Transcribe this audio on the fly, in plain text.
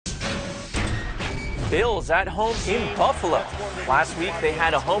Bills at home in Buffalo. Last week they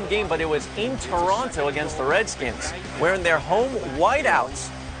had a home game, but it was in Toronto against the Redskins, wearing their home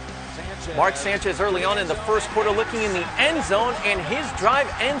whiteouts. Mark Sanchez early on in the first quarter looking in the end zone, and his drive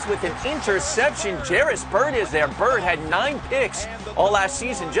ends with an interception. Jairus Byrd is there. Byrd had 9 picks all last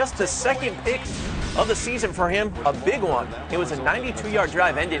season, just the second pick of the season for him, a big one. It was a 92-yard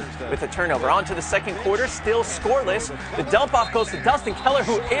drive, ended with a turnover. On to the second quarter, still scoreless. The dump off goes to Dustin Keller,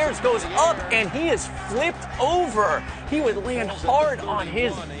 who goes up, and he is flipped over. He would land hard on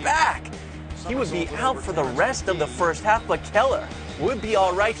his back. He would be out for the rest of the first half, but Keller would be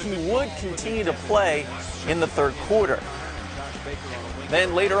all right. He would continue to play in the third quarter.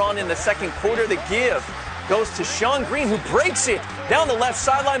 Then later on in the second quarter, the give goes to Sean Green, who breaks it down the left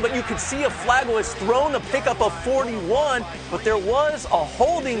sideline, but you could see a flag was thrown, a pickup of 41, but there was a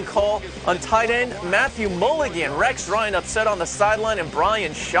holding call on tight end Matthew Mulligan. Rex Ryan upset on the sideline, and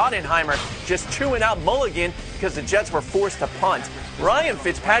Brian Schottenheimer just chewing out Mulligan because the Jets were forced to punt. Ryan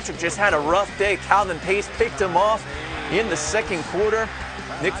Fitzpatrick just had a rough day. Calvin Pace picked him off in the second quarter.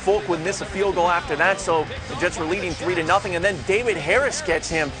 Nick Folk would miss a field goal after that, so the Jets were leading 3-0, and then David Harris gets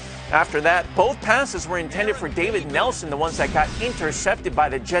him after that. Both passes were intended for David Nelson, the ones that got intercepted by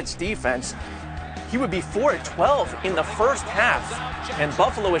the Jets defense. He would be 4-12 in the first half, and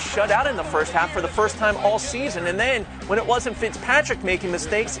Buffalo was shut out in the first half for the first time all season. And then when it wasn't Fitzpatrick making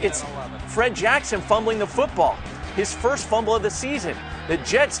mistakes, it's Fred Jackson fumbling the football, his first fumble of the season. The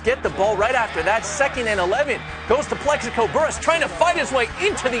Jets get the ball right after that. 2nd and 11 goes to Plexico Burress, trying to fight his way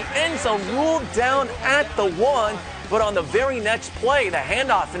into the end zone, ruled down at the 1. But on the very next play, the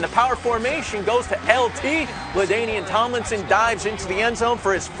handoff in the power formation goes to LT. LaDainian Tomlinson dives into the end zone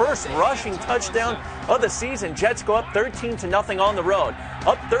for his first rushing touchdown of the season. Jets go up 13-0 on the road.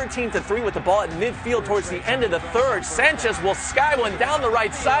 Up 13-3 with the ball at midfield towards the end of the third. Sanchez will sky one down the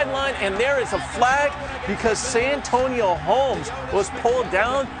right sideline, and there is a flag because Santonio Holmes was pulled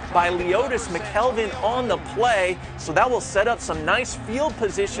down by Leotis McKelvin on the play. So that will set up some nice field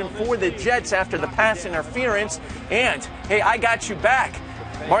position for the Jets after the pass interference. And, hey, I got you back.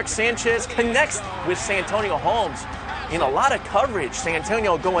 Mark Sanchez connects with Santonio Holmes in a lot of coverage.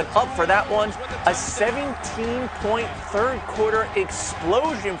 Santonio going up for that one. A 17-point third quarter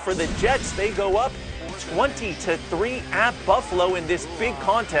explosion for the Jets. They go up 20-3 at Buffalo in this big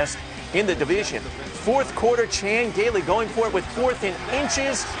contest in the division. Fourth quarter, Chan Gailey going for it with 4th and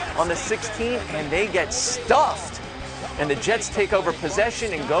inches on the 16, and they get stuffed. And the Jets take over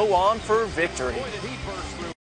possession and go on for victory.